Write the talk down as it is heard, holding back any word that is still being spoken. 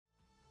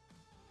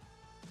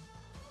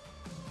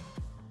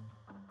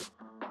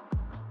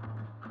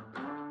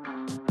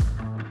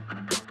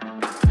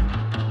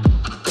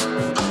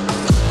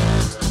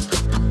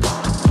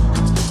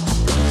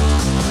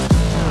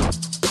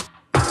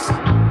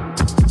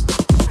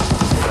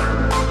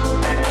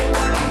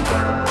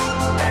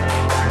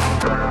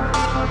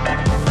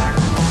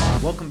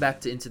back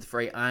to Into the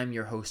Fray. I'm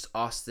your host,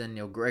 Austin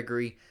Neil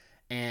Gregory,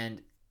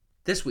 and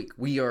this week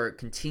we are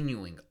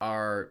continuing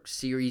our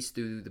series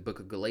through the book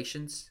of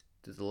Galatians,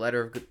 through the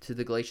letter to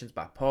the Galatians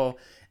by Paul,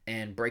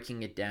 and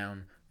breaking it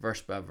down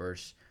verse by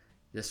verse.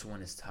 This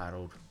one is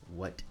titled,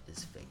 What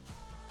is Faith?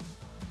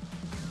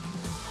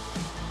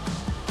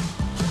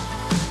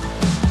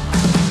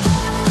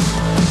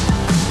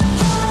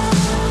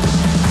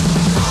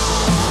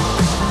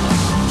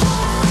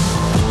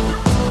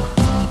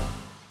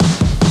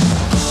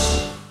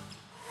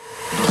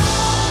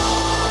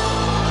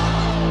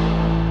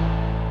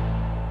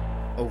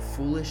 O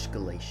foolish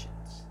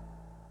Galatians,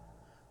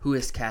 who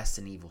has cast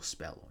an evil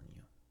spell on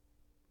you?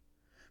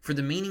 For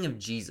the meaning of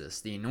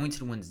Jesus, the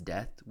Anointed One's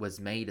death,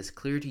 was made as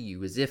clear to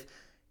you as if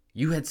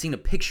you had seen a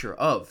picture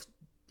of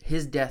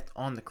his death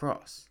on the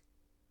cross.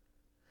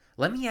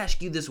 Let me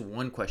ask you this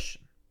one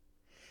question.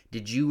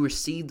 Did you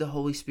receive the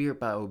Holy Spirit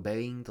by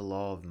obeying the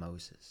law of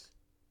Moses?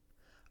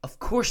 Of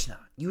course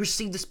not. You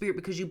received the Spirit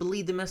because you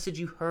believed the message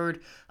you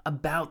heard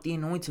about the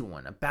Anointed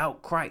One,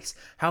 about Christ.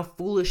 How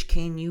foolish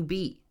can you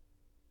be?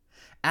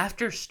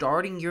 After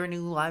starting your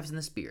new lives in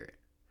the Spirit,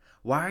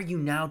 why are you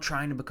now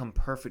trying to become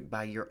perfect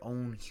by your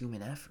own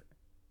human effort?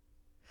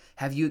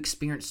 Have you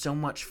experienced so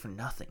much for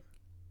nothing?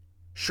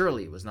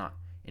 Surely it was not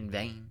in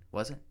vain,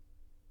 was it?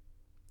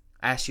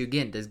 I ask you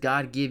again, does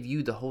God give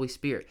you the Holy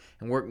Spirit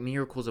and work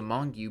miracles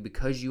among you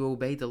because you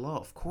obey the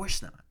law? Of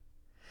course not.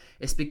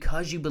 It's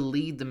because you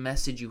believe the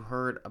message you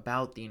heard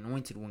about the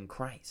Anointed One,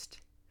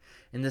 Christ.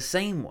 In the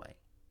same way,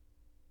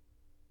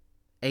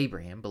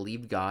 Abraham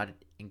believed God,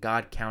 and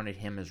God counted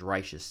him as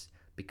righteous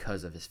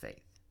because of his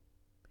faith.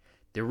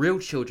 The real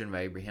children of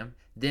Abraham,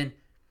 then,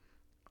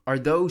 are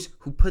those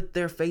who put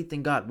their faith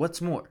in God.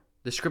 What's more,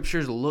 the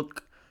scriptures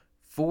look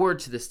forward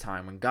to this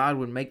time when God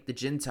would make the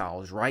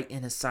Gentiles right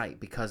in his sight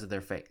because of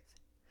their faith.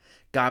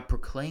 God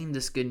proclaimed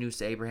this good news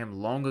to Abraham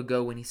long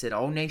ago when he said,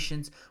 all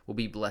nations will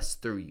be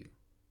blessed through you.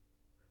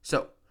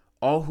 So,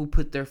 all who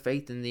put their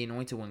faith in the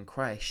Anointed One,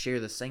 Christ,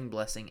 share the same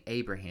blessing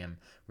Abraham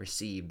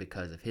received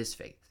because of his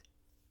faith.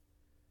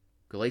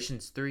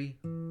 Galatians 3,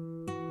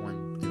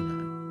 1 through 9.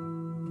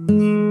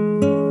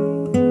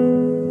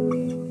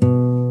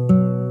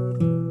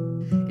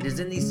 It is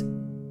in these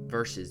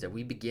verses that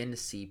we begin to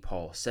see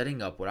Paul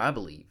setting up what I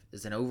believe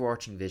is an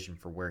overarching vision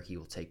for where he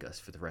will take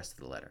us for the rest of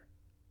the letter.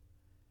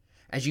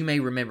 As you may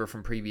remember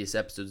from previous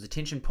episodes, the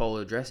tension Paul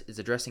is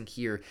addressing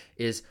here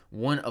is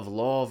one of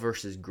law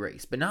versus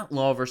grace. But not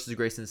law versus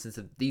grace in the sense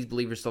that these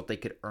believers thought they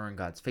could earn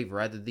God's favor.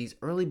 Rather, these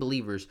early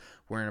believers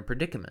were in a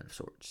predicament of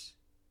sorts.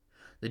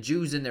 The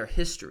Jews in their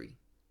history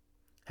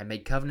had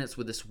made covenants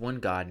with this one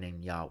God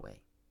named Yahweh.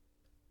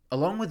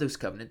 Along with those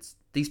covenants,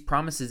 these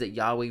promises that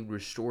Yahweh would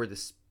restore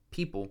this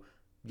people,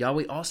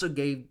 Yahweh also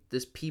gave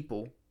this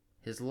people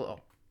his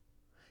law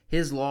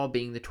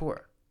being the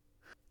Torah.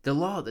 The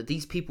law that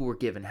these people were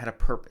given had a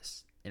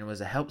purpose, and it was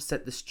to help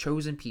set this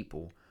chosen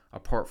people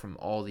apart from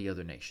all the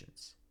other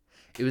nations.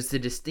 It was to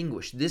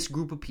distinguish this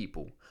group of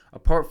people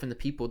apart from the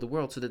people of the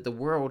world so that the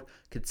world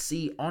could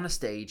see on a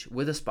stage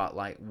with a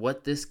spotlight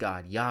what this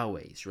God,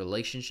 Yahweh's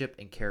relationship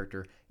and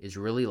character is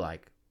really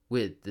like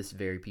with this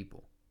very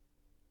people.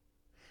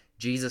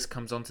 Jesus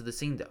comes onto the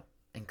scene though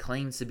and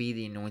claims to be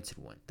the Anointed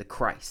One, the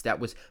Christ that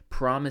was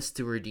promised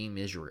to redeem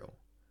Israel.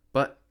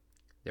 But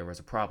there was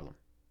a problem.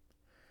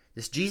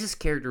 This Jesus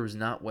character was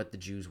not what the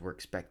Jews were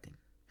expecting.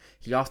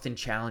 He often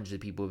challenged the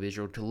people of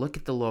Israel to look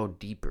at the law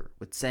deeper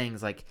with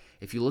sayings like,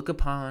 if you look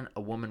upon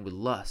a woman with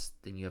lust,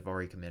 then you have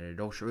already committed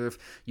adultery. Or if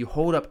you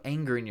hold up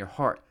anger in your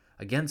heart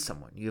against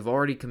someone, you have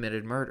already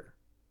committed murder.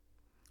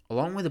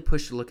 Along with a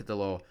push to look at the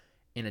law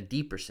in a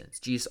deeper sense,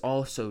 Jesus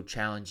also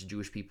challenged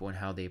Jewish people in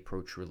how they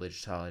approach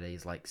religious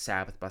holidays like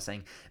Sabbath by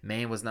saying,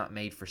 man was not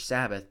made for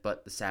Sabbath,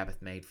 but the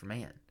Sabbath made for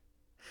man.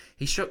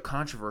 He struck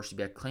controversy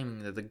by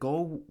claiming that the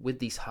goal with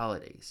these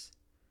holidays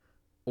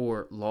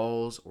or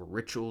laws or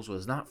rituals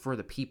was not for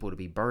the people to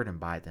be burdened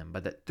by them,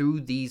 but that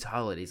through these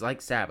holidays,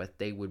 like Sabbath,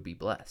 they would be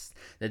blessed,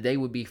 that they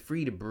would be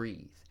free to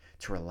breathe,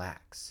 to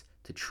relax,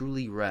 to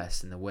truly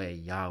rest in the way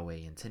Yahweh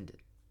intended.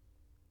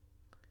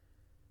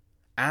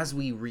 As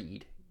we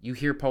read, you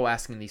hear Paul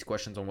asking these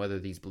questions on whether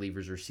these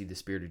believers receive the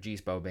Spirit of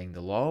Jesus by obeying the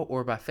law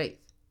or by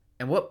faith.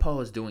 And what Paul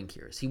is doing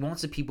here is he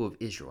wants the people of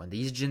Israel and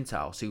these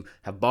Gentiles who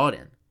have bought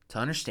in to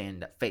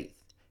understand that faith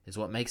is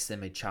what makes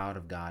them a child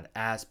of God,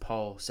 as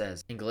Paul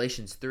says in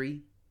Galatians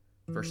 3,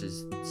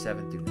 verses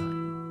 7 through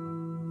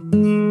 9.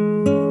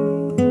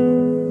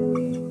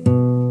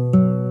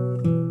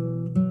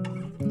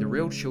 The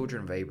real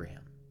children of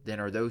Abraham, then,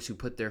 are those who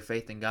put their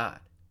faith in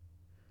God.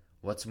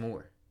 What's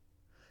more,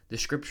 the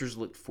scriptures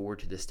looked forward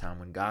to this time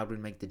when God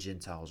would make the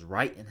Gentiles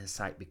right in his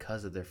sight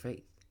because of their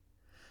faith.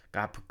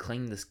 God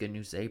proclaimed this good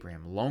news to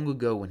Abraham long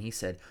ago when he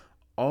said,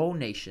 all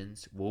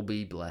nations will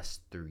be blessed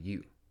through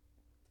you.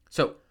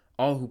 So,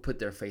 all who put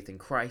their faith in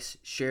Christ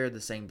share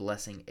the same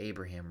blessing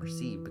Abraham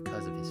received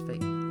because of his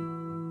faith.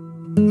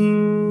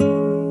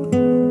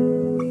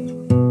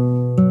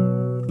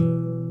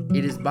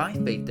 It is by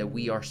faith that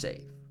we are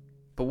saved.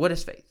 But what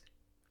is faith?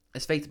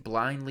 Is faith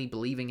blindly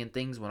believing in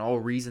things when all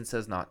reason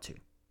says not to?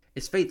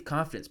 Is faith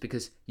confidence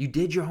because you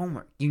did your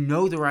homework, you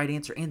know the right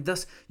answer, and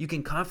thus you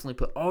can confidently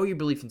put all your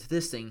belief into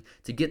this thing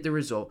to get the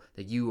result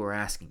that you are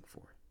asking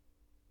for.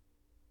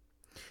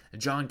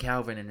 John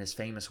Calvin, in his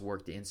famous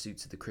work, The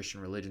Institutes of the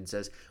Christian Religion,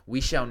 says,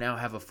 "We shall now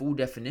have a full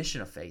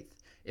definition of faith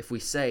if we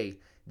say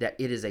that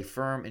it is a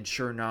firm and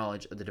sure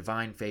knowledge of the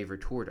divine favor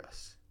toward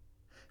us,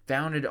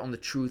 founded on the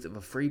truth of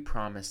a free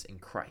promise in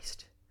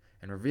Christ,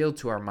 and revealed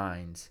to our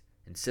minds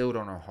and sealed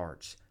on our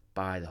hearts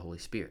by the Holy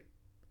Spirit."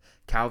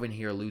 Calvin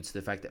here alludes to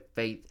the fact that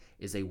faith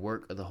is a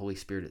work of the Holy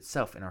Spirit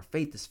itself, and our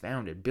faith is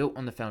built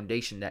on the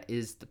foundation that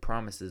is the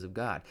promises of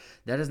God.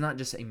 That is not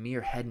just a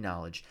mere head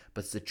knowledge,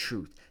 but it's the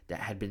truth that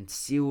had been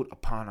sealed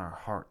upon our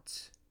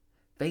hearts.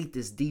 Faith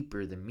is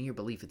deeper than mere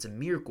belief. It's a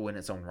miracle in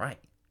its own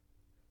right.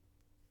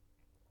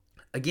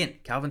 Again,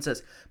 Calvin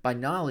says, by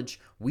knowledge,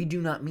 we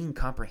do not mean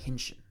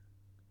comprehension,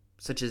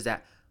 such as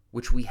that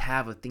which we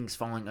have of things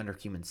falling under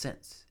human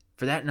sense.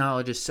 For that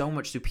knowledge is so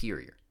much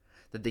superior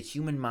that the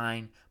human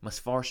mind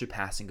must far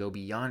surpass and go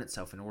beyond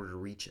itself in order to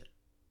reach it.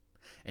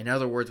 In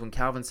other words, when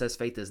Calvin says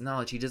faith is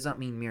knowledge, he does not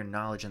mean mere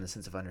knowledge in the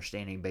sense of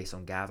understanding based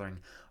on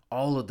gathering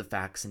all of the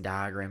facts and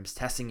diagrams,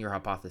 testing your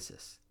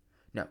hypothesis.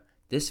 No,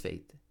 this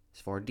faith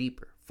is far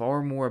deeper,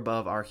 far more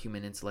above our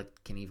human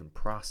intellect can even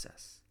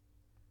process.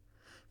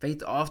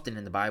 Faith often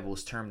in the Bible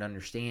is termed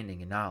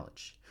understanding and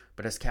knowledge.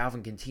 But as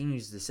Calvin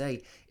continues to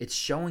say, it's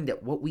showing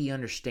that what we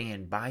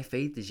understand by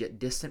faith is yet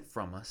distant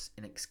from us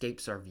and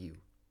escapes our view.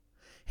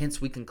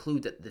 Hence, we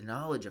conclude that the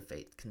knowledge of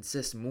faith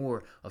consists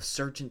more of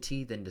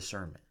certainty than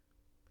discernment.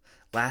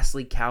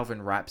 Lastly,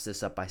 Calvin wraps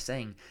this up by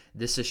saying,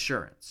 this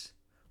assurance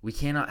we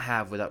cannot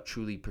have without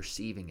truly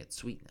perceiving its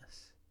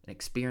sweetness and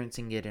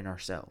experiencing it in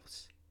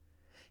ourselves.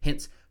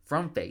 Hence,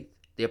 from faith,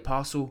 the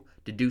apostle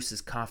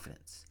deduces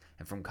confidence,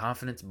 and from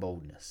confidence,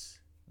 boldness.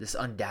 This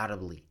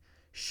undoubtedly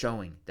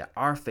showing that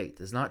our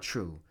faith is not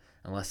true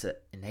unless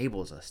it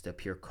enables us to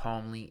appear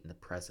calmly in the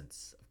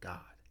presence of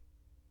God.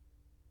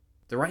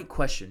 The right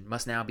question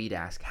must now be to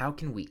ask, how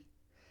can we,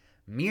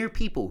 mere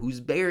people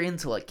whose bare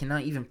intellect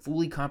cannot even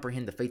fully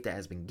comprehend the faith that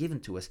has been given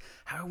to us,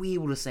 how are we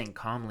able to stand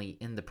calmly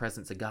in the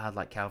presence of God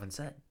like Calvin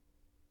said?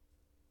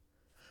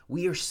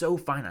 We are so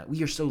finite,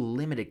 we are so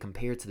limited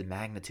compared to the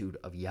magnitude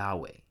of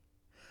Yahweh.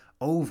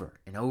 Over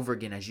and over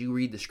again, as you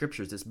read the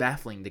scriptures, it's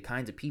baffling the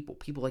kinds of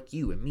people like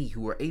you and me,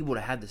 who are able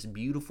to have this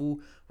beautiful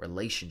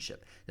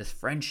relationship, this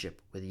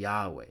friendship with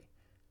Yahweh,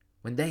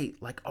 when they,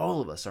 like all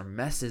of us, are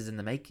messes in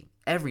the making.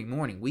 Every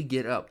morning we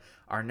get up,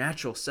 our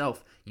natural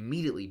self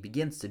immediately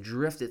begins to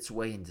drift its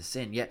way into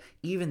sin. Yet,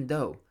 even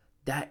though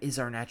that is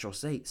our natural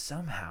state,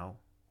 somehow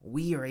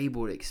we are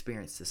able to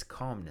experience this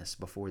calmness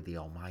before the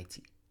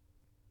Almighty.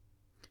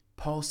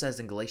 Paul says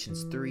in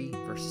Galatians 3,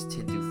 verses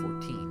 10 through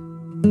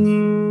 14,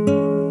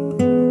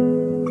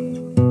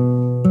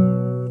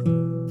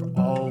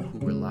 "For all who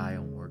rely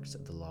on works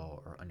of the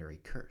law are under a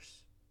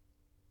curse.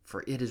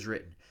 For it is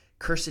written,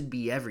 'Cursed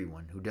be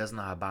everyone who does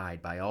not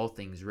abide by all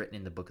things written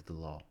in the book of the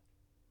law,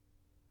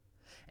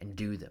 and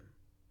do them.'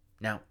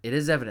 Now it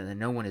is evident that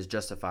no one is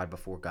justified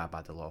before God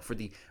by the law, for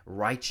the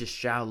righteous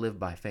shall live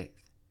by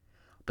faith.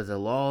 But the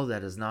law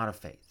that is not of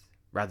faith,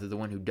 rather the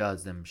one who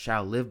does them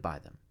shall live by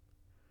them.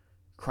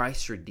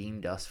 Christ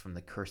redeemed us from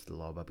the curse of the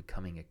law by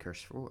becoming a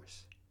curse for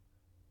us.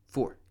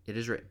 For it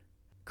is written,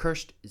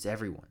 'Cursed is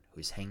everyone who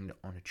is hanged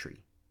on a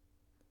tree,'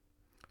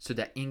 so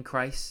that in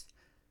Christ,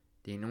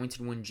 the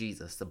anointed one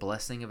Jesus, the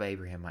blessing of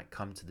Abraham might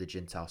come to the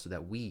Gentiles, so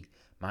that we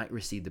might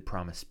receive the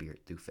promised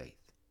Spirit through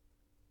faith."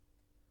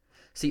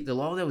 See, the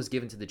law that was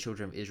given to the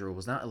children of Israel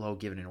was not a law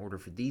given in order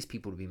for these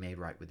people to be made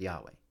right with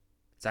Yahweh.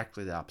 It's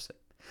actually the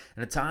opposite.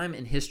 In a time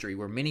in history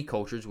where many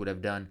cultures would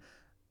have done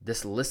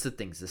this list of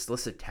things, this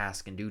list of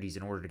tasks and duties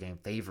in order to gain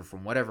favor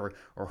from whatever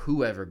or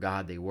whoever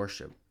God they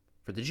worship,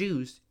 for the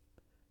Jews,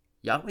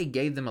 Yahweh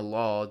gave them a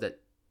law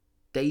that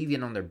they,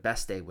 even on their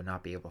best day, would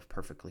not be able to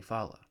perfectly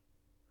follow.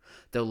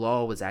 The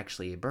law was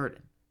actually a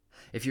burden.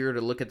 If you were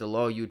to look at the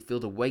law, you would feel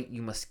the weight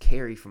you must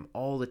carry from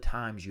all the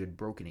times you had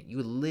broken it. You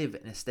would live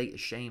in a state of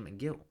shame and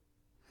guilt.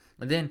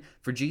 And then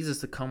for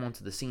Jesus to come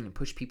onto the scene and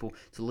push people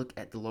to look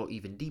at the law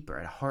even deeper,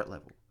 at a heart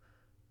level,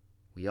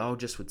 we all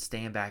just would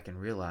stand back and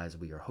realize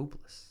we are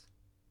hopeless.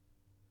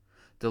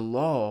 The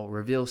law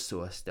reveals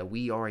to us that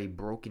we are a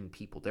broken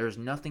people. There is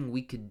nothing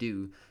we could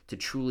do to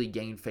truly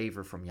gain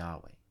favor from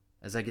Yahweh.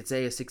 As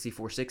Isaiah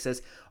 64:6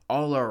 says,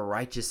 "All our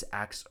righteous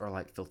acts are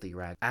like filthy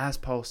rags." As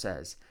Paul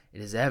says,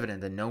 it is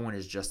evident that no one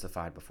is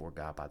justified before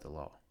God by the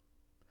law.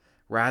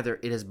 Rather,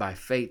 it is by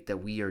faith that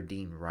we are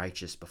deemed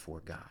righteous before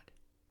God.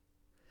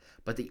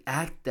 But the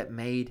act that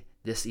made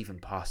this even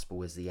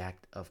possible is the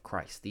act of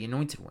Christ, the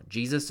anointed one,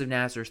 Jesus of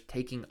Nazareth,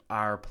 taking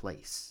our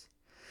place.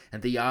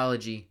 In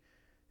theology,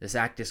 this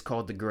act is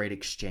called the Great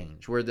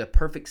Exchange, where the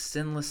perfect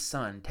sinless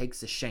Son takes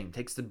the shame,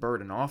 takes the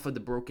burden off of the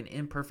broken,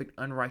 imperfect,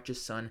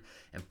 unrighteous Son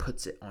and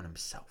puts it on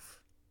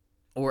himself.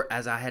 Or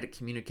as I had it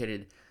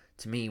communicated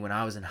to me when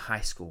I was in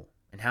high school,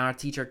 and how I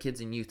teach our kids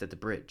and youth at the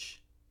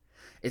Bridge.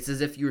 It's as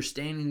if you were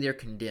standing there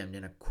condemned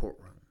in a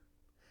courtroom.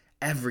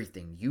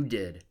 Everything you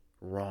did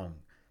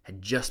wrong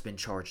had just been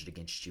charged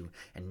against you,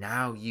 and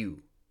now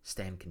you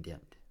stand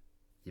condemned.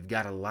 You've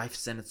got a life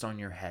sentence on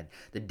your head.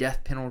 The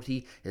death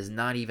penalty is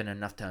not even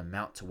enough to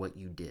amount to what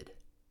you did.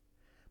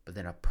 But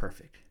then a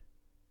perfect,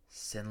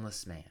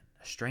 sinless man,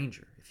 a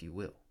stranger, if you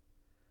will,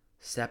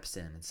 steps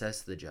in and says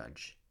to the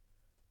judge,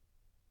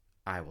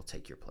 I will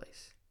take your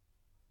place.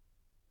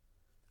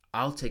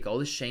 I'll take all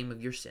the shame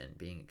of your sin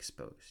being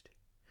exposed.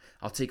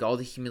 I'll take all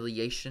the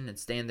humiliation and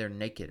stand there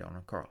naked on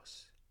a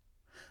cross.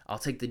 I'll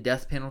take the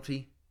death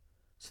penalty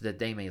so that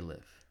they may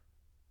live.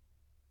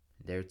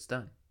 And there it's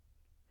done.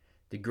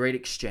 The great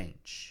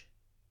exchange.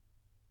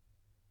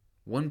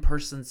 One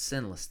person's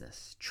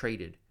sinlessness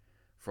traded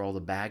for all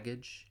the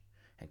baggage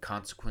and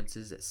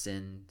consequences that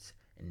sin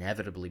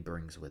inevitably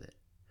brings with it.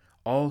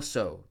 All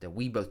so that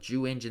we, both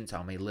Jew and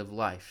Gentile, may live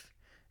life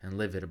and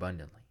live it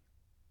abundantly.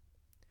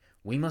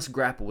 We must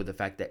grapple with the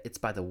fact that it's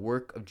by the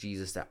work of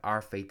Jesus that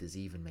our faith is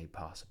even made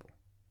possible.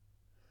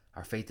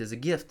 Our faith is a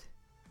gift,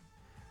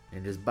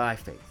 and it is by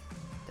faith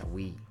that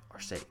we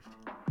are saved.